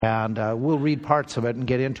And we'll read parts of it and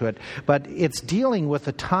get into it. But it's dealing with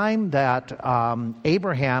the time that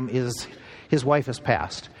Abraham his wife has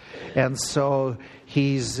passed. And so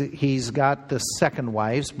he's got the second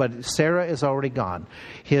wives, but Sarah is already gone.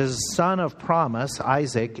 His son of promise,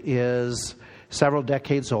 Isaac, is several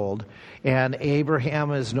decades old. And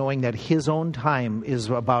Abraham is knowing that his own time is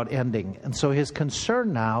about ending. And so his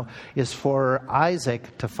concern now is for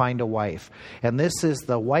Isaac to find a wife. And this is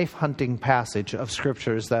the wife-hunting passage of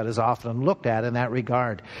Scriptures that is often looked at in that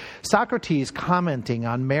regard. Socrates, commenting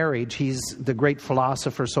on marriage, he's the great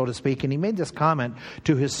philosopher, so to speak, and he made this comment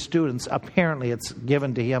to his students. Apparently it's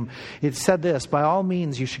given to him. It said this: by all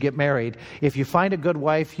means you should get married. If you find a good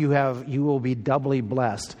wife, you will be doubly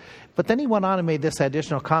blessed. But then he went on and made this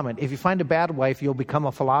additional comment: if you find a bad wife, you'll become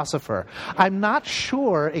a philosopher. I'm not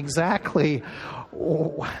sure exactly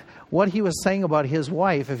what he was saying about his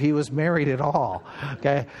wife, if he was married at all.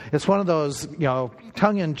 Okay, it's one of those,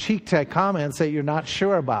 tongue-in-cheek type comments that you're not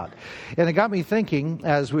sure about. And it got me thinking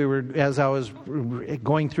as I was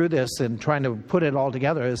going through this and trying to put it all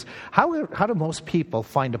together: is how do most people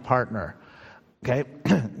find a partner? Okay,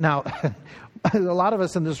 now. A lot of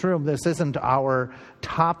us in this room, this isn't our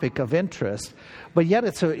topic of interest, but yet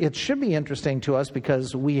it should be interesting to us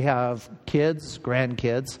because we have kids,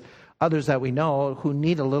 grandkids, others that we know who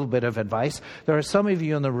need a little bit of advice. There are some of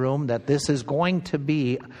you in the room that this is going to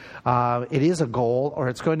be, it is a goal, or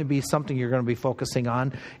it's going to be something you're going to be focusing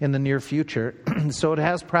on in the near future. So it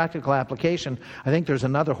has practical application. I think there's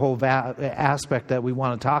another whole aspect that we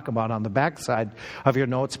want to talk about on the backside of your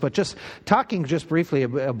notes. But just talking just briefly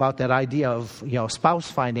about that idea of spouse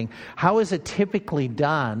finding. How is it typically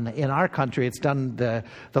done in our country? It's done the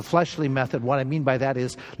fleshly method. What I mean by that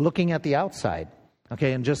is looking at the outside.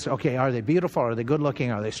 Okay, and are they beautiful? Are they good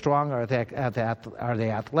looking? Are they strong? Are they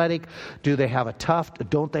athletic? Do they have a tuft?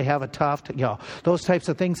 Don't they have a tuft? Those types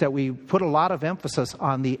of things that we put a lot of emphasis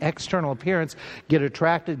on the external appearance, get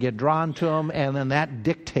attracted, get drawn to them, and then that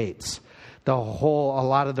dictates a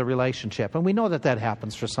lot of the relationship. And we know that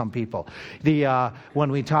happens for some people. When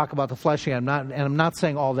we talk about the fleshly, I'm not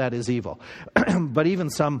saying all that is evil, but even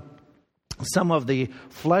some of the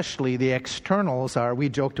fleshly, the externals are, we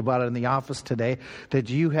joked about it in the office today, that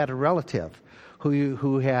you had a relative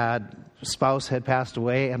who had a spouse had passed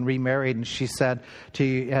away and remarried, and she said to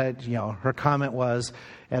you, her comment was,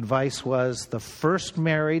 advice was, the first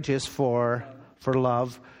marriage is for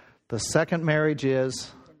love, the second marriage is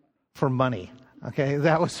for money. Okay,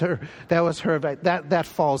 that was her advice. That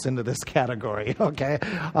falls into this category, okay,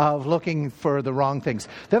 of looking for the wrong things.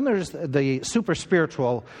 Then there's the super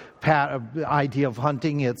spiritual idea of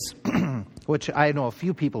hunting. It's which I know a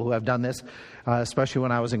few people who have done this, especially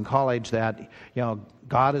when I was in college, that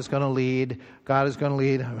God is going to lead. God is going to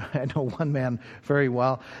lead. I know one man very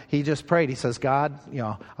well. He just prayed. He says, God,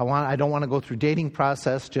 I don't want to go through dating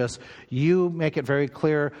process. Just you make it very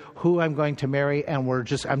clear who I'm going to marry, and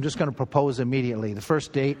I'm just going to propose immediately. The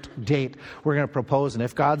first date, we're going to propose, and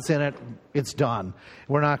if God's in it, it's done.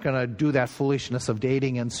 We're not going to do that foolishness of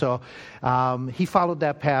dating. And so he followed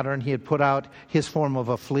that pattern. He had put out his form of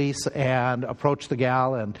a fleece and approached the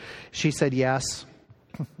gal, and she said yes.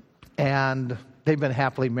 And they've been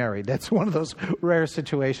happily married. That's one of those rare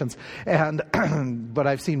situations. And but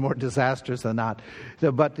I've seen more disasters than not.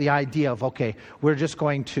 But the idea of, okay, we're just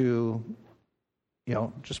going to,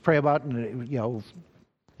 just pray about it. And,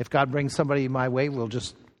 if God brings somebody my way, we'll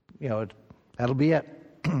just, that'll be it,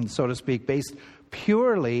 so to speak, based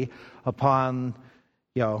purely upon,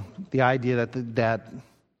 the idea that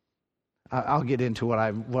I'll get into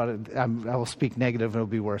I will speak negative and it'll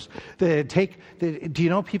be worse. Do you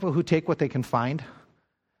know people who take what they can find?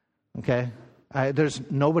 Okay. There's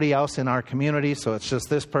nobody else in our community, so it's just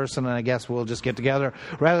this person, and I guess we'll just get together.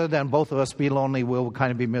 Rather than both of us be lonely, we'll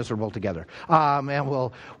kind of be miserable together.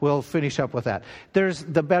 And we'll finish up with that. There's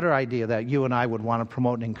the better idea that you and I would want to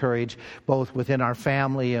promote and encourage, both within our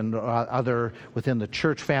family and within the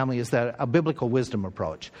church family, is that a biblical wisdom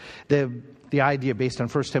approach. The idea based on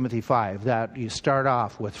 1 Timothy 5, that you start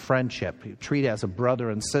off with friendship, you treat it as a brother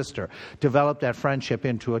and sister, develop that friendship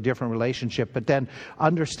into a different relationship, but then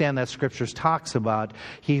understand that Scriptures talks about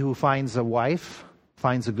he who finds a wife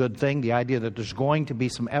finds a good thing, the idea that there's going to be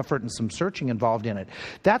some effort and some searching involved in it.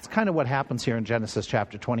 That's kind of what happens here in Genesis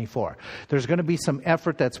chapter 24. There's going to be some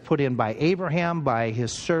effort that's put in by Abraham, by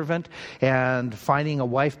his servant, and finding a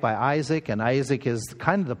wife by Isaac, and Isaac is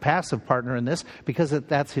kind of the passive partner in this because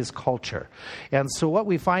that's his culture. And so what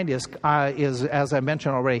we find is as I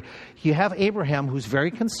mentioned already, you have Abraham who's very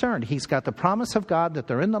concerned. He's got the promise of God that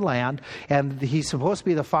they're in the land, and he's supposed to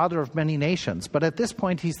be the father of many nations. But at this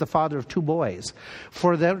point, he's the father of two boys.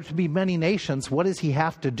 For there to be many nations, what does he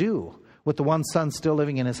have to do with the one son still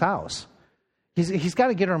living in his house? He's got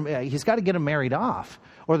to get him married off,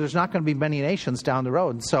 or there's not going to be many nations down the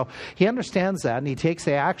road. And so he understands that, and he takes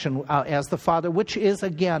the action as the father, which is,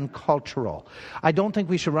 again, cultural. I don't think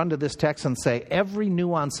we should run to this text and say every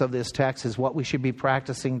nuance of this text is what we should be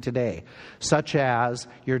practicing today, such as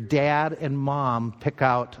your dad and mom pick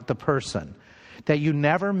out the person, that you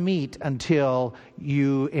never meet until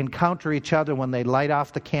you encounter each other when they light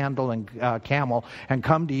off the candle and camel and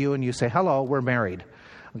come to you and you say, hello, we're married.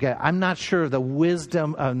 Okay, I'm not sure the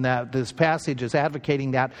wisdom that this passage is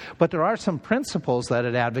advocating that, but there are some principles that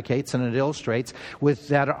it advocates and it illustrates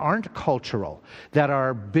that aren't cultural, that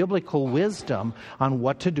are biblical wisdom on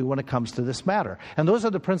what to do when it comes to this matter. And those are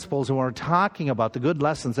the principles when we're talking about the good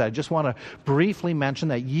lessons that I just want to briefly mention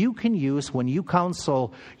that you can use when you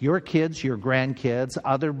counsel your kids, your grandkids,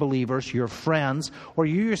 other believers, your friends, or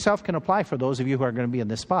you yourself can apply for those of you who are going to be in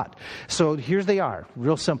this spot. So here they are,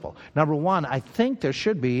 real simple. Number one, I think there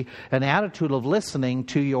should be an attitude of listening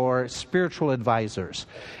to your spiritual advisors,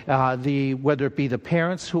 whether it be the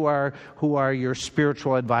parents who are your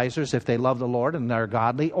spiritual advisors if they love the Lord and are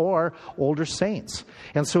godly, or older saints.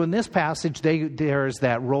 And so in this passage, there's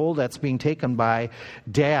that role that's being taken by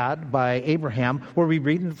Abraham, where we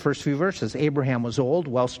read in the first few verses, Abraham was old,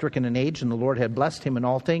 well stricken in age, and the Lord had blessed him in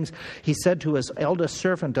all things. He said to his eldest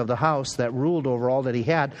servant of the house that ruled over all that he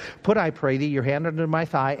had, put, I pray thee, your hand under my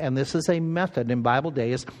thigh. And this is a method in Bible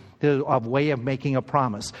days of way of making a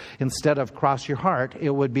promise. Instead of cross your heart,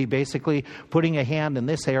 it would be basically putting a hand in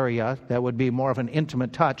this area that would be more of an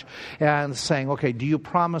intimate touch and saying, okay, do you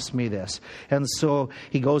promise me this? And so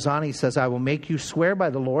he goes on, he says, I will make you swear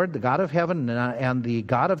by the Lord, the God of heaven and the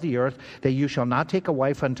God of the earth, that you shall not take a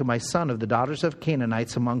wife unto my son of the daughters of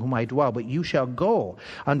Canaanites among whom I dwell, but you shall go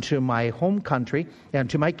unto my home country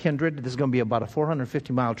and to my kindred. This is going to be about a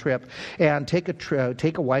 450-mile trip, and take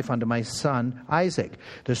a wife unto my son Isaac.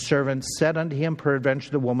 The servant said unto him,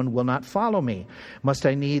 peradventure the woman will not follow me. Must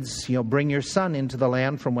I needs bring your son into the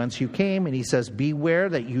land from whence you came? And he says, beware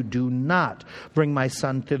that you do not bring my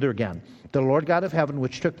son thither again. The Lord God of heaven,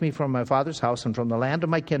 which took me from my father's house and from the land of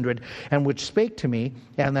my kindred, and which spake to me,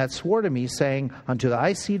 and that swore to me, saying, unto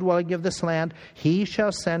thy seed will I give this land, he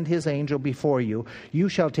shall send his angel before you. You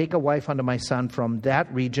shall take a wife unto my son from that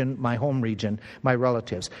region, my home region, my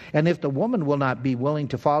relatives. And if the woman will not be willing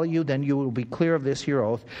to follow you, then you will be clear of this your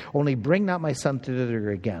oath. Only bring not my son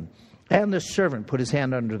thither again. And the servant put his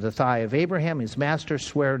hand under the thigh of Abraham, his master,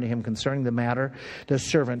 swearing to him concerning the matter. The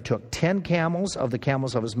servant took 10 camels of the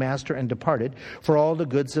camels of his master and departed, for all the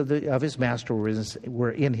goods of his master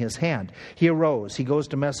were in his hand. He arose, he goes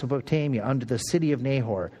to Mesopotamia, unto the city of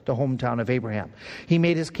Nahor, the hometown of Abraham. He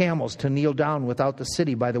made his camels to kneel down without the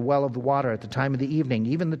city by the well of the water at the time of the evening,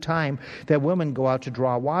 even the time that women go out to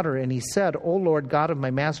draw water. And he said, O Lord God of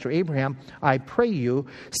my master Abraham, I pray you,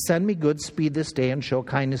 send me good speed this day and show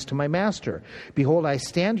kindness to my master. Behold, I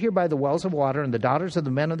stand here by the wells of water, and the daughters of the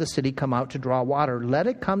men of the city come out to draw water. Let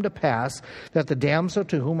it come to pass that the damsel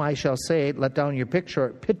to whom I shall say, let down your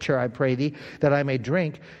pitcher, I pray thee, that I may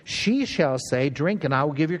drink, she shall say, drink, and I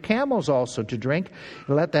will give your camels also to drink.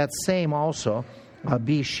 Let that same also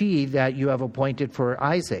be she that you have appointed for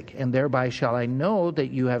Isaac, and thereby shall I know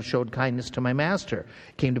that you have showed kindness to my master.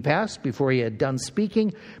 It came to pass, before he had done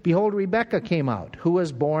speaking, behold, Rebekah came out, who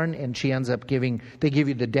was born, and she ends up they give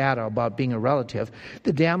you the data about being a relative.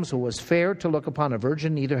 The damsel was fair to look upon, a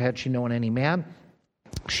virgin, neither had she known any man.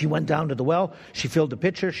 She went down to the well, she filled the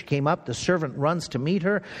pitcher, she came up, the servant runs to meet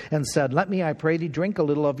her and said, let me, I pray thee, drink a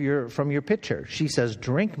little from your pitcher. She says,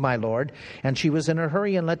 drink, my lord. And she was in a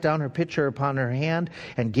hurry and let down her pitcher upon her hand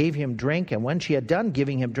and gave him drink. And when she had done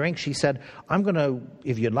giving him drink, she said, I'm going to,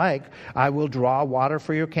 if you'd like, I will draw water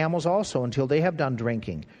for your camels also until they have done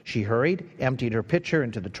drinking. She hurried, emptied her pitcher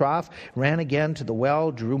into the trough, ran again to the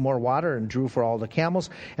well, drew more water and drew for all the camels.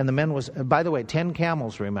 And the men by the way, 10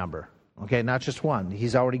 camels, remember. Okay, not just one.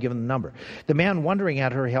 He's already given the number. The man, wondering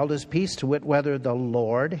at her, held his peace, to wit whether the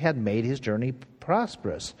Lord had made his journey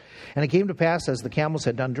prosperous. And it came to pass, as the camels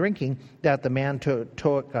had done drinking, that the man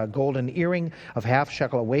took a golden earring of half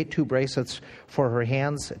shekel of weight, 2 bracelets for her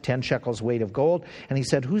hands, 10 shekels weight of gold. And he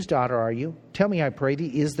said, whose daughter are you? Tell me, I pray thee,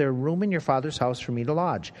 is there room in your father's house for me to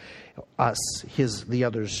lodge? The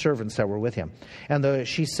other servants that were with him. And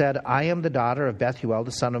she said, I am the daughter of Bethuel,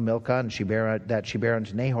 the son of Milcah, and she bare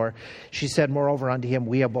unto Nahor. She said, moreover unto him,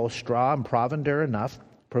 we have both straw and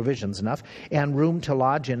provisions enough, and room to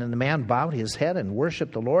lodge in. And the man bowed his head and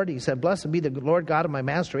worshipped the Lord. He said, blessed be the Lord God of my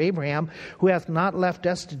master Abraham, who hath not left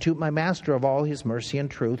destitute my master of all his mercy and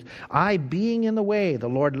truth. I being in the way, the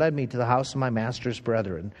Lord led me to the house of my master's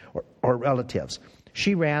brethren, or relatives.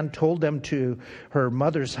 She ran, told them to her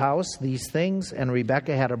mother's house these things, and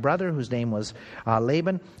Rebekah had a brother whose name was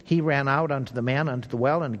Laban. He ran out unto the man unto the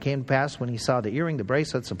well, and it came to pass when he saw the earring, the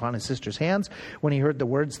bracelets upon his sister's hands, when he heard the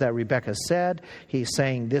words that Rebekah said, he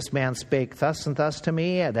saying, This man spake thus and thus to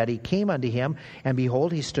me, that he came unto him, and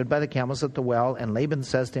behold, he stood by the camels at the well, and Laban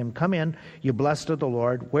says to him, Come in, you blessed of the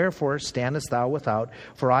Lord, wherefore standest thou without?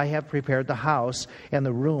 For I have prepared the house and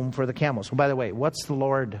the room for the camels. Well, by the way, what's the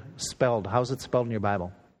Lord spelled? How's it spelled in your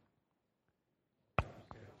Bible?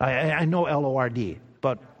 I know Lord,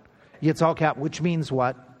 but it's all cap, which means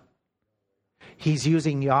what? He's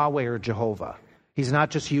using Yahweh or Jehovah. He's not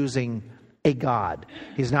just using a God.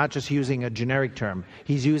 He's not just using a generic term.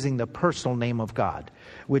 He's using the personal name of God,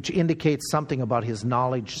 which indicates something about his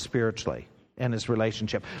knowledge spiritually and his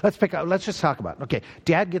relationship. Let's just talk about it. Okay,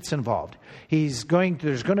 Dad gets involved. There's going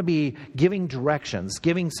to be giving directions,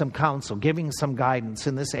 giving some counsel, giving some guidance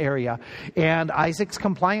in this area, and Isaac's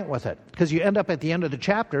compliant with it, because you end up at the end of the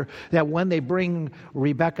chapter that when they bring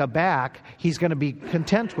Rebekah back, he's going to be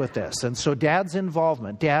content with this. And so Dad's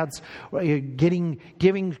involvement, Dad's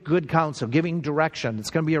giving good counsel, giving direction.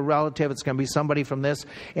 It's going to be a relative, it's going to be somebody from this,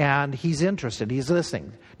 and he's interested, he's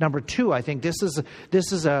listening. Number two, I think this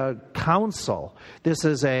is a counsel. This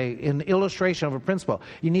is an illustration of a principle.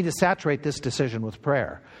 You need to saturate this decision with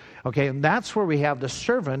prayer. Okay, and that's where we have the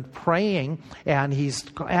servant praying, and he's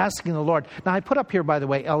asking the Lord. Now, I put up here, by the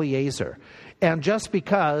way, Eliezer. And just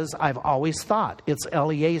because I've always thought it's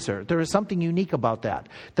Eliezer, there is something unique about that.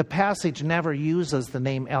 The passage never uses the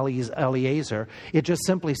name Eliezer. It just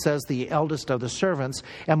simply says the eldest of the servants.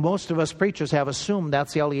 And most of us preachers have assumed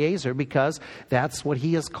that's Eliezer because that's what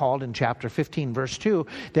he is called in chapter 15, verse 2,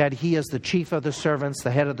 that he is the chief of the servants,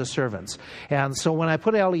 the head of the servants. And so when I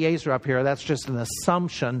put Eliezer up here, that's just an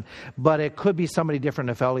assumption, but it could be somebody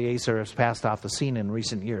different if Eliezer has passed off the scene in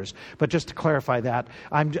recent years. But just to clarify that,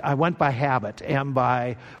 I went by habit. And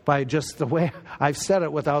by just the way I've said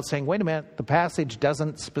it without saying, wait a minute, the passage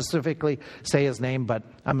doesn't specifically say his name, but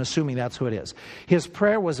I'm assuming that's who it is. His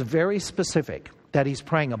prayer was very specific, that he's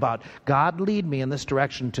praying about, God, lead me in this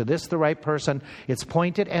direction to this, the right person. It's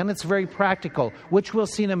pointed and it's very practical, which we'll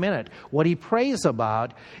see in a minute. What he prays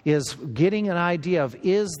about is getting an idea of,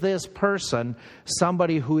 is this person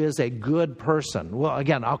somebody who is a good person? Well,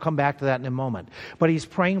 again, I'll come back to that in a moment. But he's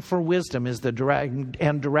praying for wisdom is the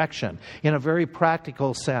direction in a very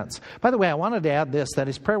practical sense. By the way, I wanted to add this, that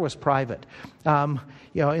his prayer was private.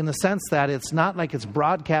 In the sense that it's not like it's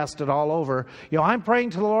broadcasted all over. I'm praying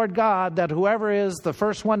to the Lord God that whoever is the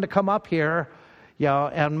first one to come up here,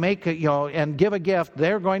 and make and give a gift,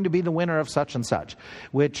 they're going to be the winner of such and such,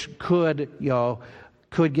 which could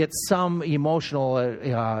get some emotional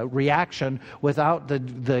reaction without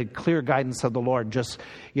the clear guidance of the Lord. Just,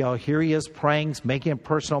 here he is praying, making it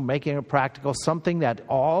personal, making it practical, something that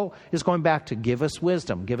all is going back to give us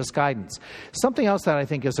wisdom, give us guidance. Something else that I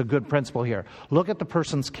think is a good principle here. Look at the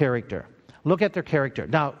person's character. Look at their character.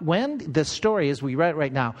 Now, when the story, as we read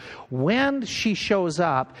right now, when she shows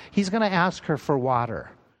up, he's going to ask her for water.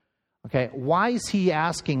 Okay, why is he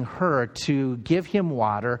asking her to give him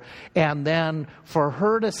water and then for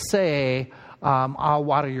her to say, I'll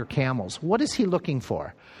water your camels? What is he looking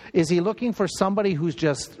for? Is he looking for somebody who's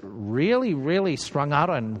just really, really strung out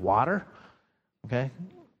on water? Okay,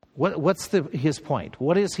 what's his point?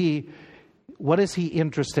 What is he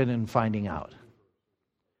interested in finding out?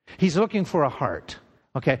 He's looking for a heart.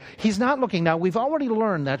 Okay, he's not looking. Now, we've already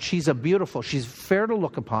learned that she's fair to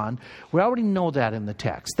look upon. We already know that in the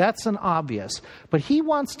text. That's an obvious. But he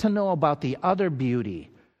wants to know about the other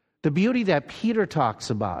beauty, the beauty that Peter talks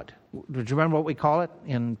about. Do you remember what we call it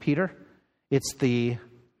in Peter? It's the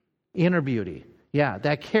inner beauty. Yeah,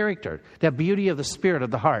 that character, that beauty of the spirit,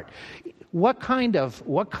 of the heart. What kind of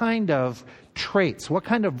traits, what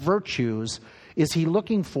kind of virtues is he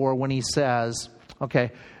looking for when he says,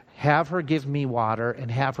 okay, have her give me water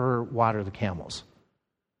and have her water the camels?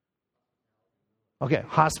 Okay,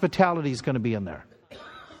 hospitality is going to be in there.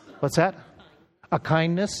 What's that? A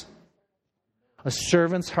kindness, a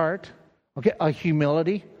servant's heart, okay, a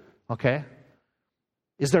humility, okay.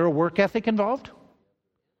 Is there a work ethic involved?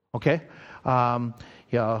 Okay.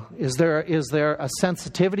 Is there a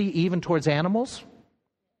sensitivity even towards animals?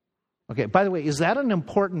 Okay, by the way, is that an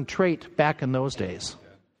important trait back in those days?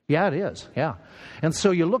 Yeah, it is. Yeah. And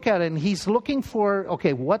so you look at it and he's looking for,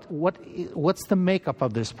 okay, what's the makeup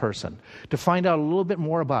of this person? To find out a little bit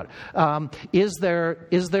more about it. Is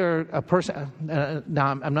there a person,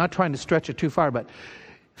 now I'm not trying to stretch it too far, but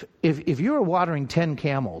if you were watering 10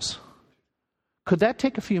 camels, could that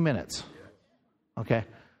take a few minutes? Okay.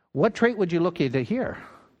 What trait would you look at here?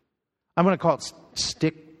 I'm going to call it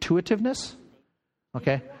stick-to-itiveness.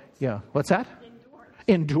 Okay? Yeah. What's that?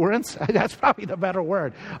 Endurance. That's probably the better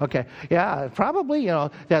word. Okay. Yeah, probably,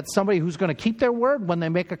 that's somebody who's going to keep their word when they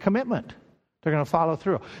make a commitment. They're going to follow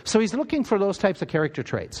through. So he's looking for those types of character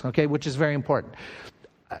traits, okay, which is very important.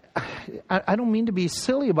 I don't mean to be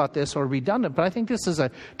silly about this or redundant, but I think this is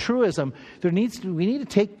a truism. We need to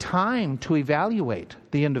take time to evaluate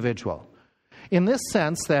the individual. In this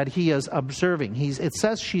sense that he is observing. It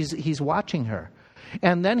says he's watching her.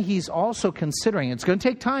 And then he's also considering, it's going to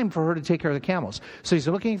take time for her to take care of the camels. So he's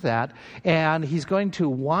looking at that, and he's going to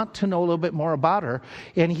want to know a little bit more about her,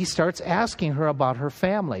 and he starts asking her about her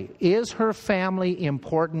family. Is her family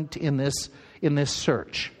important in this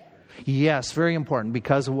search? Yes, very important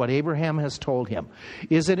because of what Abraham has told him.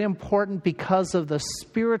 Is it important because of the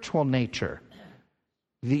spiritual nature?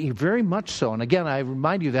 Very much so. And again, I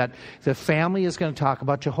remind you that the family is going to talk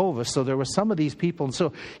about Jehovah. So there were some of these people. And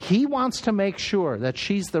so he wants to make sure that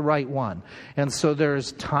she's the right one. And so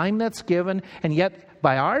there's time that's given. And yet,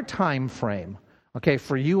 by our time frame, okay,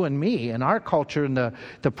 for you and me, and our culture and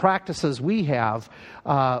the practices we have,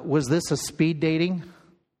 was this a speed dating?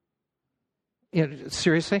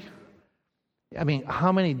 Seriously? I mean,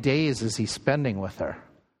 how many days is he spending with her?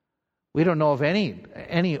 We don't know of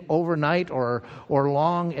any overnight or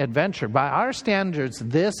long adventure. By our standards,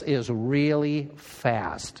 this is really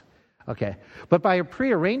fast. Okay. But by a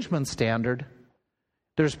prearrangement standard,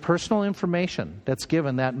 there's personal information that's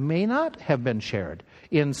given that may not have been shared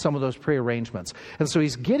in some of those prearrangements. And so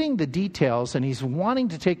he's getting the details and he's wanting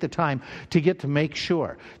to take the time to make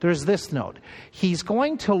sure. There's this note. He's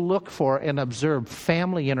going to look for and observe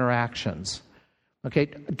family interactions. Okay.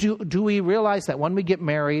 Do we realize that when we get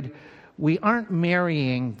married, we aren't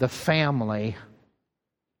marrying the family,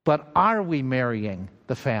 but are we marrying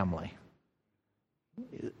the family?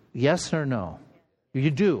 Yes or no?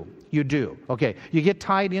 You do. Okay, you get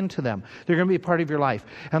tied into them. They're going to be a part of your life.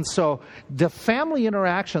 And so the family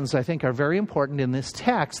interactions, I think, are very important in this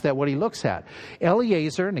text that what he looks at.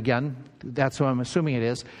 Eliezer, and again, that's what I'm assuming it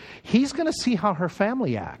is, he's going to see how her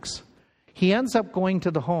family acts. He ends up going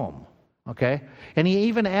to the home. Okay? And he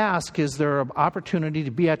even asks, is there an opportunity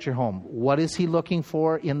to be at your home? What is he looking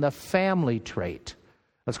for in the family trait?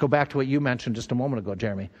 Let's go back to what you mentioned just a moment ago,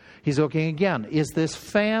 Jeremy. He's looking again. Is this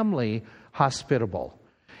family hospitable?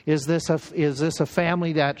 Is this a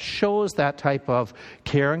family that shows that type of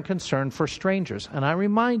care and concern for strangers? And I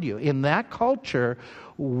remind you, in that culture,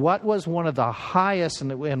 what was one of the highest,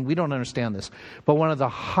 and we don't understand this, but one of the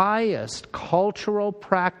highest cultural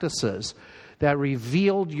practices that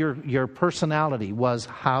revealed your personality was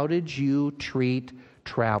how did you treat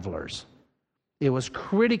travelers? It was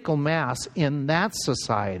critical mass in that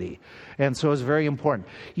society. And so it's very important.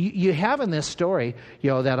 You have in this story,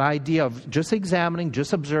 that idea of just examining,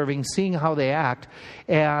 just observing, seeing how they act.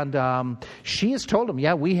 And she has told him,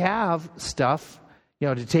 yeah, we have stuff,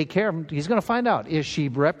 to take care of him. He's going to find out, is she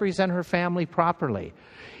represent her family properly?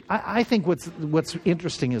 I think what's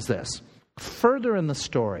interesting is this. Further in the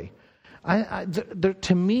story,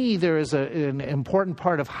 to me, there is an important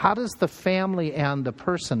part of how does the family and the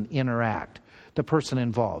person interact, the person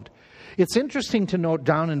involved. It's interesting to note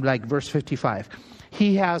down in verse 55.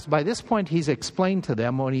 By this point, he's explained to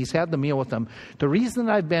them when he's had the meal with them, the reason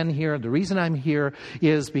I've been here, the reason I'm here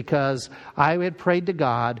is because I had prayed to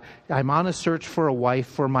God. I'm on a search for a wife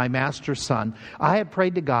for my master's son. I had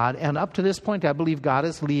prayed to God, and up to this point, I believe God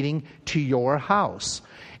is leading to your house.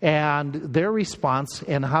 And their response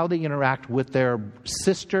and how they interact with their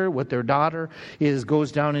sister, with their daughter,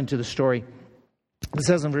 goes down into the story. It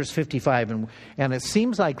says in verse 55, and it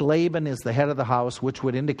seems like Laban is the head of the house, which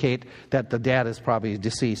would indicate that the dad is probably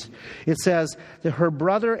deceased. It says that her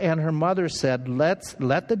brother and her mother said, let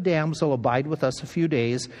the damsel abide with us a few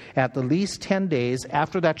days, at the least 10 days.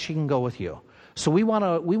 After that, she can go with you. So we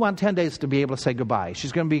want 10 days to be able to say goodbye.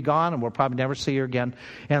 She's going to be gone, and we'll probably never see her again.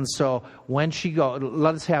 And so when she goes,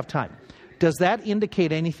 let us have time. Does that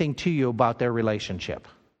indicate anything to you about their relationship?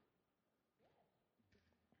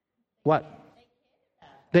 What?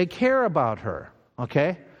 They care about her.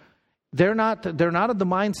 Okay, they're not of the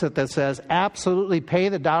mindset that says absolutely pay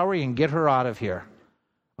the dowry and get her out of here.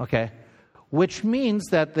 Okay, which means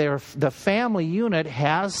that the family unit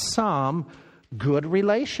has some good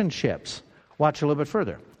relationships. Watch a little bit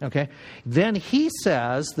further, okay? Then he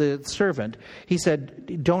says, the servant, he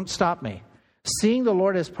said, don't stop me. Seeing the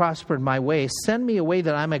Lord has prospered my way, send me away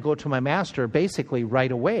that I may go to my master, basically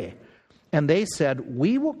right away. And they said,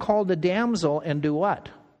 we will call the damsel and do what?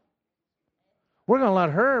 We're going to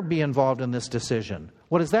let her be involved in this decision.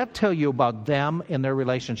 What does that tell you about them and their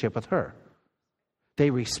relationship with her?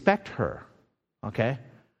 They respect her, okay?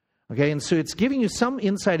 Okay, and so it's giving you some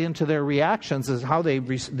insight into their reactions as how they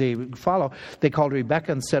follow. They called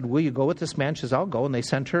Rebekah and said, will you go with this man? She says, I'll go. And they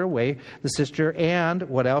sent her away, the sister. And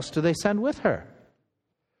what else do they send with her?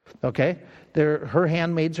 Okay, her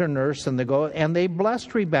handmaids are nurse, and they go, and they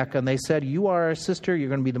blessed Rebekah, and they said, you are our sister, you're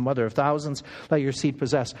going to be the mother of thousands, let your seed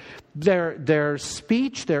possess. Their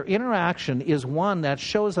speech, their interaction is one that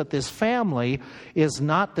shows that this family is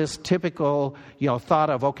not this typical, thought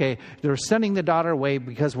of, okay, they're sending the daughter away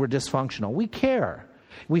because we're dysfunctional. We care.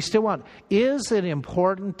 We still want. Is it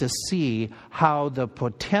important to see how the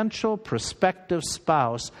potential prospective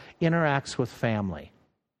spouse interacts with family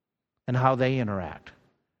and how they interact?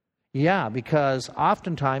 Yeah, because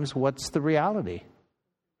oftentimes, what's the reality?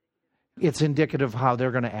 It's indicative of how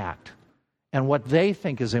they're going to act and what they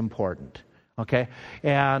think is important. Okay?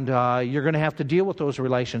 And you're going to have to deal with those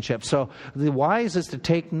relationships. So the wise is to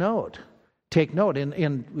take note. Take note.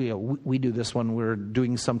 We do this when we're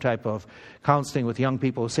doing some type of counseling with young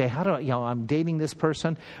people who say, I'm dating this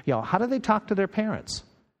person. How do they talk to their parents?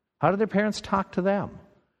 How do their parents talk to them?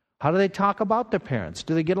 How do they talk about their parents?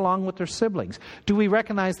 Do they get along with their siblings? Do we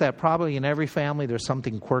recognize that probably in every family there's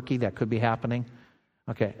something quirky that could be happening?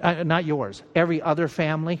 Okay, not yours. Every other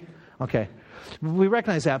family? Okay, we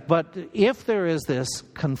recognize that. But if there is this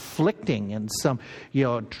conflicting and some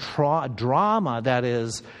drama that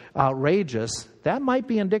is outrageous, that might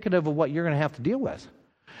be indicative of what you're going to have to deal with.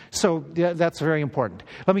 So that's very important.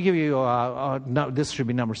 Let me give you, this should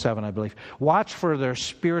be number 7, I believe. Watch for their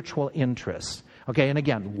spiritual interests. Okay, and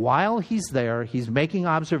again, while he's there, he's making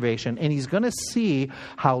observation, and he's going to see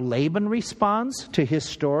how Laban responds to his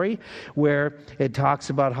story, where it talks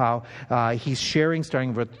about how he's sharing,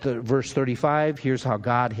 starting with verse 35, here's how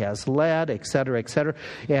God has led, etc.,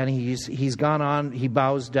 and he's gone on, he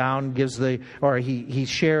bows down, he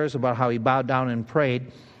shares about how he bowed down and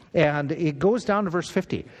prayed, and it goes down to verse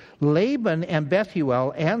 50. Laban and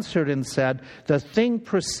Bethuel answered and said, the thing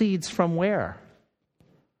proceeds from where?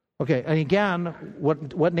 Okay, and again,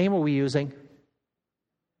 what name are we using?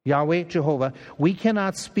 Yahweh, Jehovah. We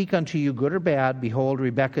cannot speak unto you good or bad. Behold,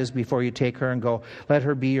 Rebekah is before you. Take her and go. Let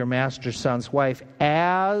her be your master's son's wife.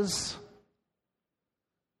 As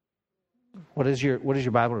what does your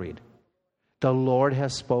Bible read? The Lord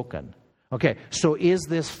has spoken. Okay, so is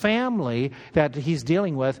this family that he's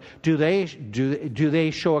dealing with, do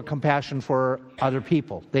they show a compassion for other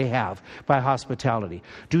people? They have, by hospitality.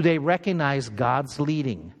 Do they recognize God's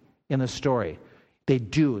leading in the story? They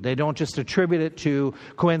do. They don't just attribute it to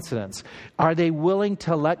coincidence. Are they willing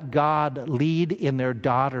to let God lead in their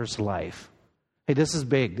daughter's life? Hey, this is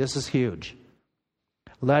big. This is huge.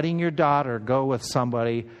 Letting your daughter go with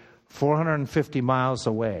somebody 450 miles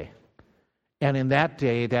away. And in that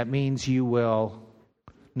day, that means you will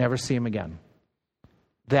never see him again.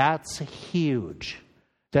 That's huge,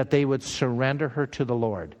 that they would surrender her to the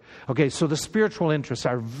Lord. Okay, so the spiritual interests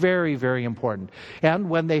are very, very important. And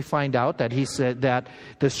when they find out that he said that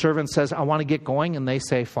the servant says, I want to get going, and they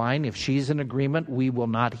say, fine, if she's in agreement, we will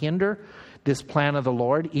not hinder this plan of the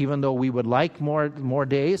Lord, even though we would like more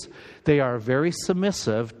days. They are very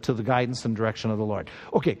submissive to the guidance and direction of the Lord.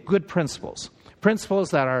 Okay, good principles. Principles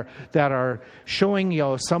that are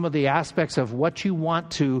showing some of the aspects of what you want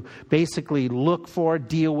to basically look for,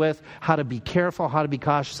 deal with, how to be careful, how to be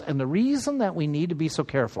cautious. And the reason that we need to be so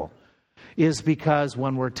careful is because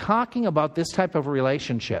when we're talking about this type of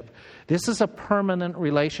relationship, this is a permanent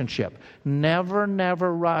relationship. Never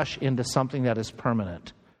rush into something that is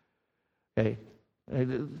permanent. Okay?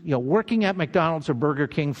 Working at McDonald's or Burger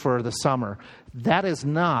King for the summer, that is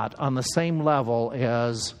not on the same level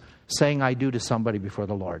as saying I do to somebody before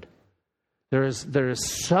the Lord. There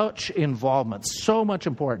is such involvement, so much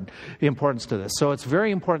importance to this. So it's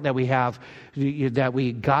very important that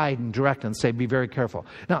we guide and direct and say, be very careful.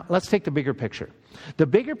 Now, let's take the bigger picture. The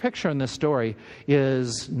bigger picture in this story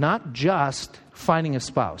is not just finding a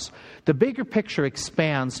spouse. The bigger picture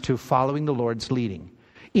expands to following the Lord's leading.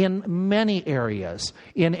 In many areas,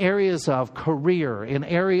 in areas of career, in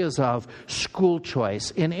areas of school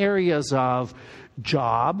choice, in areas of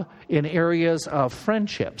job, in areas of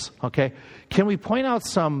friendships. Okay, can we point out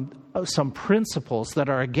some principles that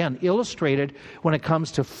are again illustrated when it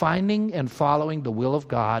comes to finding and following the will of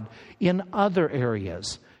God in other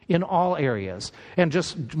areas, in all areas, and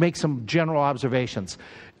just make some general observations.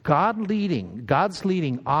 God's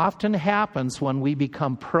leading often happens when we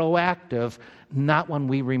become proactive, not when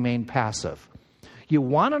we remain passive. You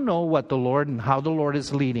want to know what the Lord and how the Lord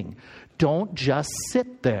is leading. Don't just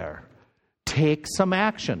sit there. Take some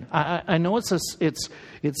action. I know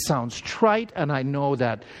it sounds trite, and I know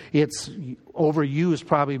that it's overused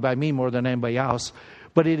probably by me more than anybody else.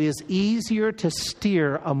 But it is easier to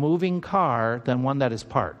steer a moving car than one that is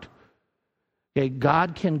parked. Okay,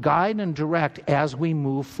 God can guide and direct as we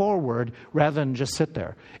move forward rather than just sit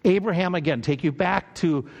there. Abraham, again, take you back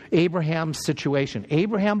to Abraham's situation.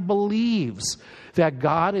 Abraham believes that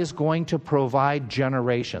God is going to provide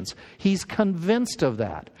generations. He's convinced of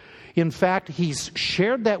that. In fact, he's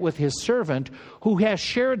shared that with his servant, who has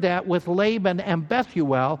shared that with Laban and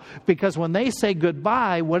Bethuel, because when they say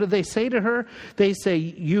goodbye, what do they say to her? They say,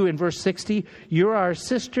 you, in verse 60, you're our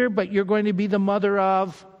sister, but you're going to be the mother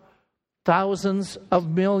of thousands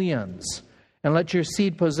of millions, and let your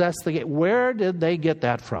seed possess the gate. Where did they get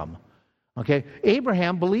that from? Okay,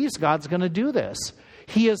 Abraham believes God's going to do this.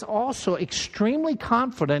 He is also extremely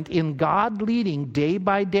confident in God leading day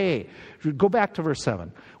by day. Go back to verse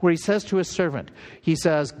 7, where he says to his servant, he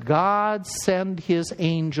says, God send his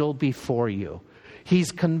angel before you.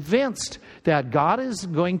 He's convinced that God is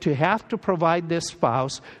going to have to provide this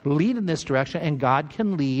spouse, lead in this direction, and God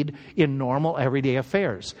can lead in normal everyday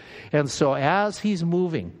affairs. And so as he's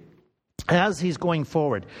moving, as he's going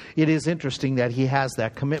forward, it is interesting that he has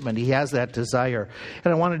that commitment. He has that desire.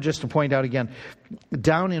 And I wanted just to point out again,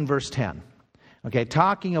 down in verse 10, okay,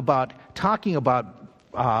 talking about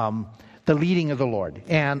the leading of the Lord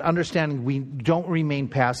and understanding we don't remain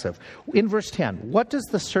passive. In verse 10, what does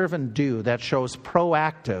the servant do that shows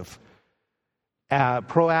proactive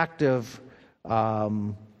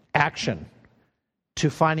action to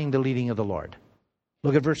finding the leading of the Lord?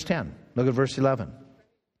 Look at verse 10. Look at verse 11.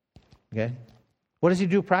 Okay? What does he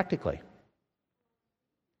do practically?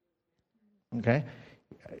 Okay?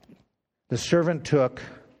 The servant took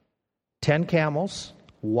 10 camels.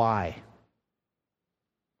 Why?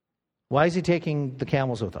 Why is he taking the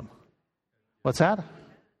camels with him? What's that?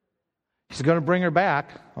 He's going to bring her back.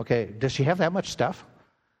 Okay. Does she have that much stuff?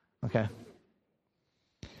 Okay.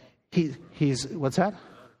 He's what's that?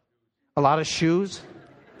 A lot of shoes.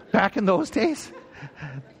 Back in those days,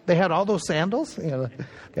 they had all those sandals.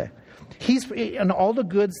 Okay. And all the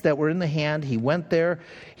goods that were in the hand. He went there.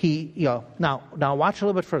 Now watch a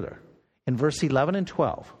little bit further in verse 11 and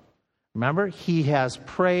 12. Remember, he has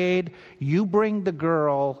prayed, you bring the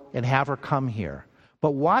girl and have her come here.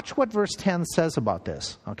 But watch what verse 10 says about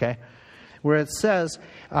this, okay? Where it says,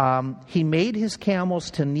 he made his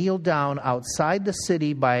camels to kneel down outside the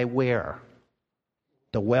city by where?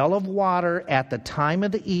 The well of water at the time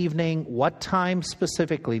of the evening. What time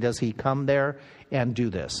specifically does he come there and do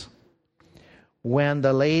this? When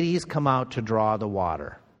the ladies come out to draw the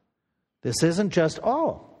water. This isn't just,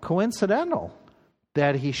 coincidental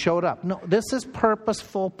that he showed up. No, this is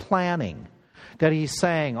purposeful planning. That he's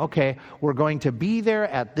saying, okay, we're going to be there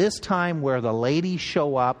at this time where the ladies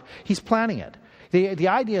show up. He's planning it. The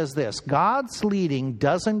idea is this: God's leading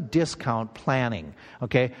doesn't discount planning.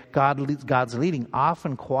 Okay, God's leading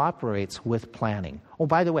often cooperates with planning. Oh,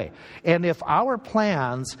 by the way, and if our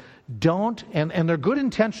plans don't, and they're good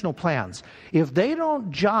intentional plans, if they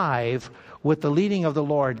don't jive with the leading of the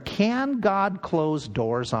Lord, can God close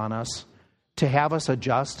doors on us to have us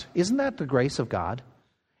adjust? Isn't that the grace of God?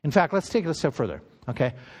 In fact, let's take it a step further.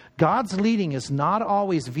 Okay, God's leading is not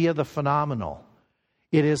always via the phenomenal.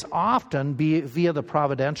 It is often via the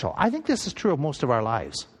providential. I think this is true of most of our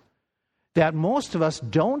lives. That most of us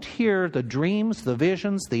don't hear the dreams, the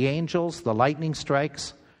visions, the angels, the lightning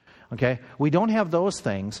strikes. Okay, we don't have those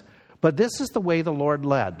things. But this is the way the Lord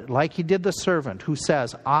led, like he did the servant who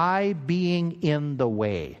says, I being in the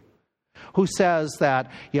way. Who says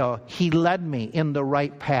that, he led me in the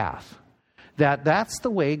right path. That's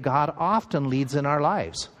the way God often leads in our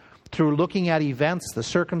lives. Through looking at events, the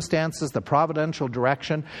circumstances, the providential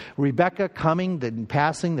direction. Rebecca coming and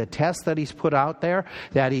passing the test that he's put out there,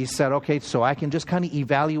 that he said, okay, so I can just kind of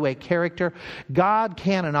evaluate character. God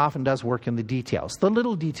can and often does work in the details, the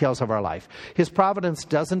little details of our life. His providence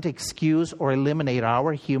doesn't excuse or eliminate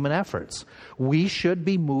our human efforts. We should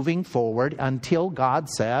be moving forward until God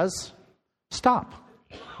says, stop.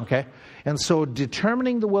 Okay? And so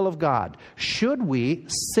determining the will of God, should we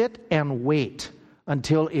sit and wait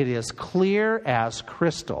until it is clear as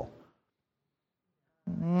crystal?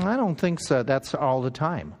 I don't think so. That's all the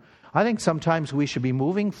time. I think sometimes we should be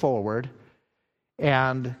moving forward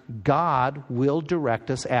and God will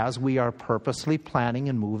direct us as we are purposely planning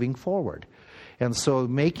and moving forward. And so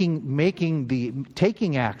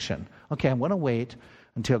taking action. Okay, I'm going to wait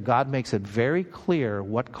until God makes it very clear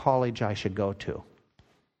what college I should go to.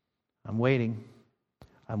 I'm waiting.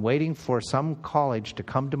 I'm waiting for some college to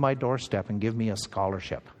come to my doorstep and give me a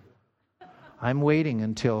scholarship. I'm waiting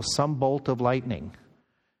until some bolt of lightning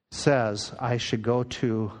says I should go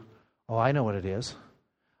to, I know what it is.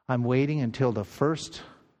 I'm waiting until the first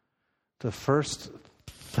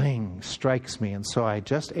thing strikes me, and so I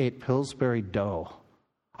just ate Pillsbury dough.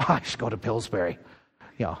 Oh, I should go to Pillsbury.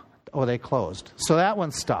 Yeah. Oh, they closed. So that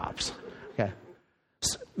one stops. Okay.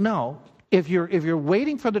 No, if you're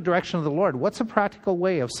waiting for the direction of the Lord, what's a practical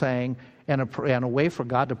way of saying and a way for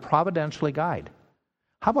God to providentially guide?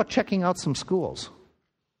 How about checking out some schools?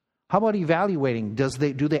 How about evaluating? Do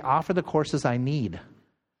they offer the courses I need?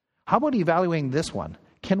 How about evaluating this one?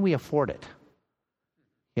 Can we afford it?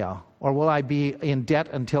 Yeah. Or will I be in debt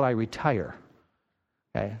until I retire?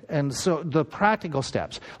 Okay. And so the practical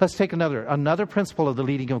steps. Let's take another principle of the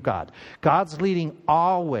leading of God. God's leading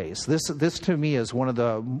always. This to me is one of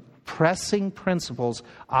the pressing principles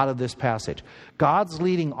out of this passage. God's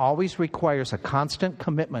leading always requires a constant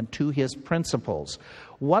commitment to his principles.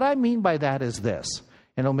 What I mean by that is this,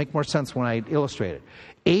 and it'll make more sense when I illustrate it.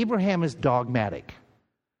 Abraham is dogmatic.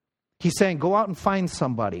 He's saying, go out and find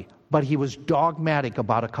somebody, but he was dogmatic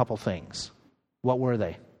about a couple things. What were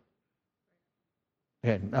they?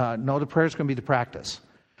 Okay, no, the prayer is going to be the practice.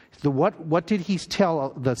 What did he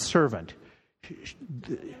tell the servant?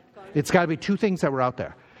 It's got to be two things that were out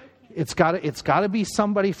there. It's got to be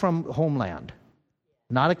somebody from homeland,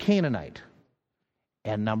 not a Canaanite.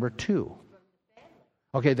 And number two.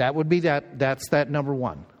 Okay, that would be that's that number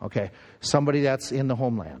one. Okay, somebody that's in the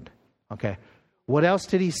homeland. Okay, what else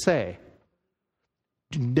did he say?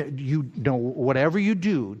 You know, whatever you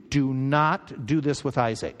do not do this with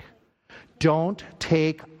Isaac. Don't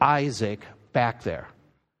take Isaac back there.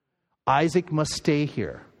 Isaac must stay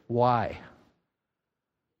here. Why?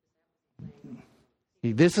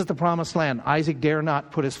 This is the promised land. Isaac dare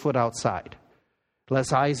not put his foot outside,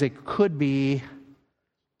 lest Isaac could be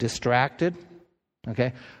distracted.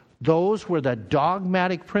 Okay? Those were the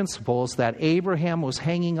dogmatic principles that Abraham was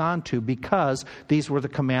hanging on to because these were the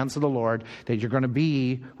commands of the Lord, that you're going to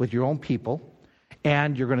be with your own people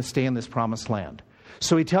and you're going to stay in this promised land.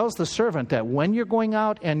 So he tells the servant that when you're going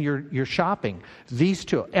out and you're shopping, these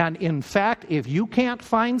two. And in fact, if you can't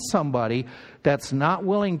find somebody that's not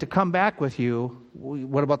willing to come back with you,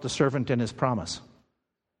 what about the servant and his promise?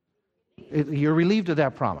 You're relieved of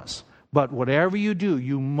that promise. But whatever you do,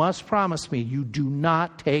 you must promise me you do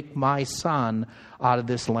not take my son out of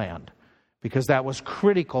this land. Because that was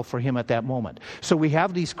critical for him at that moment. So we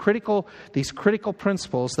have these critical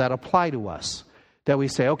principles that apply to us. That we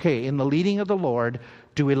say, okay, in the leading of the Lord,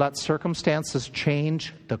 do we let circumstances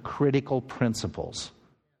change the critical principles?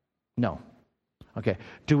 No. Okay.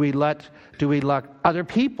 Do we let other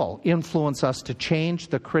people influence us to change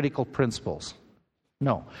the critical principles?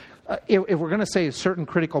 No. If we're going to say certain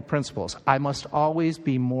critical principles, I must always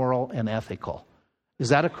be moral and ethical. Is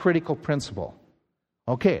that a critical principle?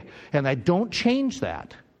 Okay. And I don't change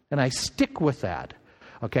that. And I stick with that.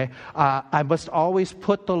 Okay. I must always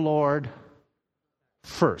put the Lord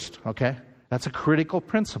first, okay? That's a critical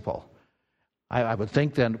principle. I would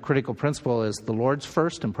think then critical principle is the Lord's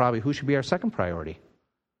first, and probably who should be our second priority?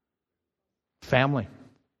 Family,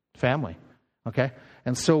 okay?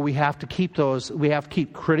 And so we have to keep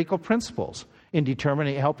critical principles in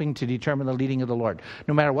helping to determine the leading of the Lord,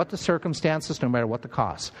 no matter what the circumstances, no matter what the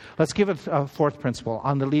costs. Let's give a fourth principle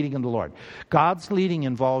on the leading of the Lord. God's leading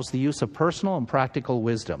involves the use of personal and practical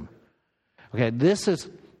wisdom. Okay, this is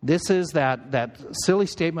that silly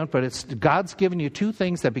statement, but it's God's given you two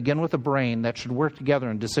things that begin with a brain that should work together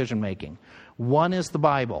in decision making. One is the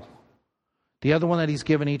Bible. The other one that he's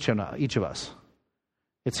given each of us.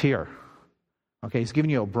 It's here. Okay, he's given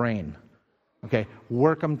you a brain. Okay,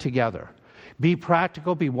 work them together. Be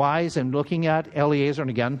practical, be wise in looking at Eliezer, and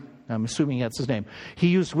again, I'm assuming that's his name. He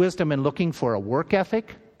used wisdom in looking for a work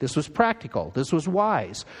ethic. This was practical. This was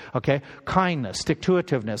wise. Okay? Kindness,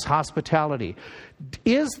 stick-to-itiveness, hospitality.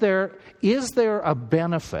 Is there a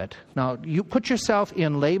benefit? Now, you put yourself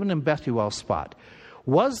in Laban and Bethuel's spot.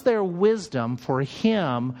 Was there wisdom for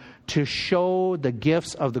him to show the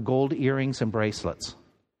gifts of the gold earrings and bracelets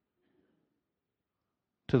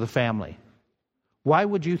to the family? Why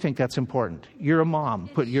would you think that's important? You're a mom.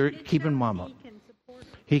 You're keeping mom up.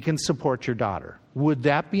 He can support your daughter. Would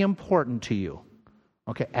that be important to you?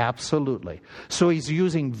 Okay, absolutely. So he's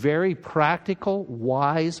using very practical,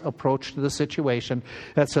 wise approach to the situation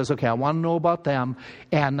that says, okay, I want to know about them.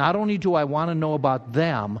 And not only do I want to know about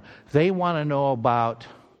them, they want to know about,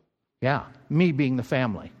 me being the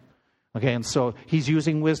family. Okay, and so he's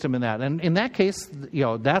using wisdom in that. And in that case,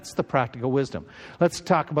 that's the practical wisdom. Let's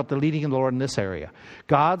talk about the leading of the Lord in this area.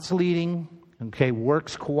 God's leading,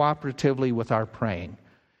 works cooperatively with our praying.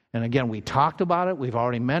 And again, we talked about it. We've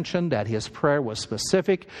already mentioned that his prayer was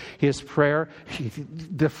specific. His prayer,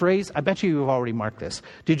 the phrase, I bet you've already marked this.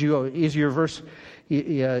 Is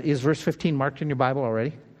verse 15 marked in your Bible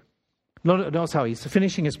already? Notice how he's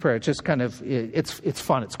finishing his prayer. It's just kind of, it's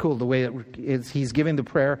fun. It's cool the way he's giving the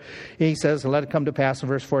prayer. He says, let it come to pass in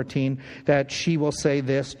verse 14 that she will say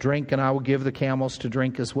this, drink, and I will give the camels to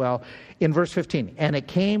drink as well. In verse 15, and it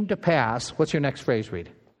came to pass, what's your next phrase read?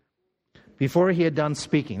 Before he had done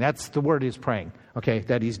speaking. That's the word he's praying, okay,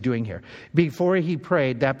 that he's doing here. Before he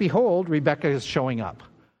prayed that, behold, Rebekah is showing up.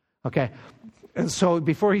 Okay, and so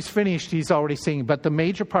before he's finished, he's already singing. But the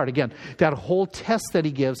major part, again, that whole test that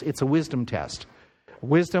he gives, it's a wisdom test.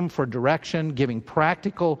 Wisdom for direction, giving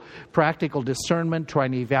practical discernment,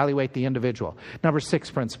 trying to evaluate the individual. Number 6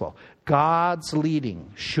 principle, God's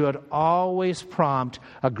leading should always prompt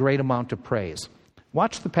a great amount of praise.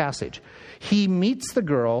 Watch the passage. He meets the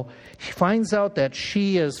girl. He finds out that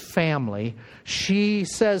she is family. She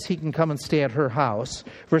says he can come and stay at her house.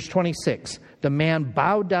 Verse 26, the man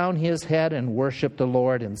bowed down his head and worshipped the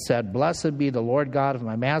Lord and said, blessed be the Lord God of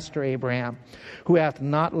my master Abraham, who hath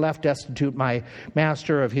not left destitute my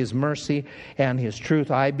master of his mercy and his truth,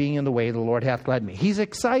 I being in the way the Lord hath led me. He's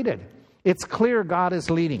excited. It's clear God is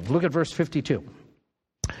leading. Look at verse 52.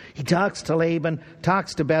 He talks to Laban,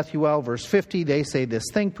 talks to Bethuel. Verse 50, they say, this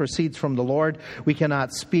thing proceeds from the Lord. We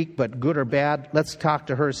cannot speak, but good or bad. Let's talk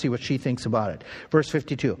to her, see what she thinks about it. Verse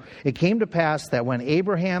 52, it came to pass that when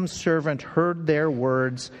Abraham's servant heard their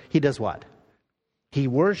words, he does what? He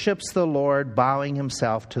worships the Lord, bowing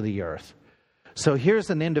himself to the earth. So here's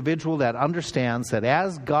an individual that understands that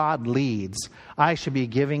as God leads, I should be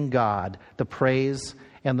giving God the praise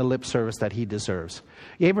and the lip service that he deserves.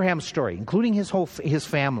 Abraham's story, including his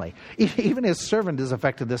family, even his servant is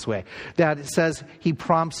affected this way, that it says he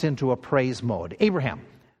prompts into a praise mode. Abraham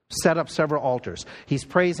set up several altars. He's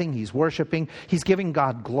praising, he's worshiping, he's giving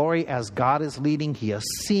God glory as God is leading. He is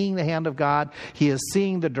seeing the hand of God. He is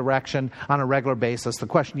seeing the direction on a regular basis. The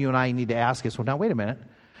question you and I need to ask is, well, now wait a minute.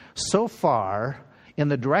 So far, in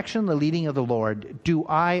the direction, the leading of the Lord, do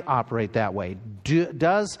I operate that way?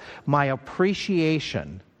 Does my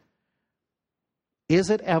appreciation, is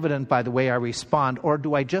it evident by the way I respond, or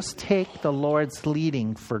do I just take the Lord's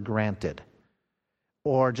leading for granted?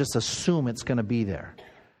 Or just assume it's going to be there?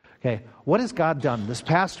 Okay, what has God done this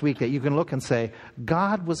past week that you can look and say,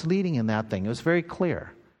 God was leading in that thing? It was very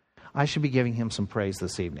clear. I should be giving him some praise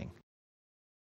this evening.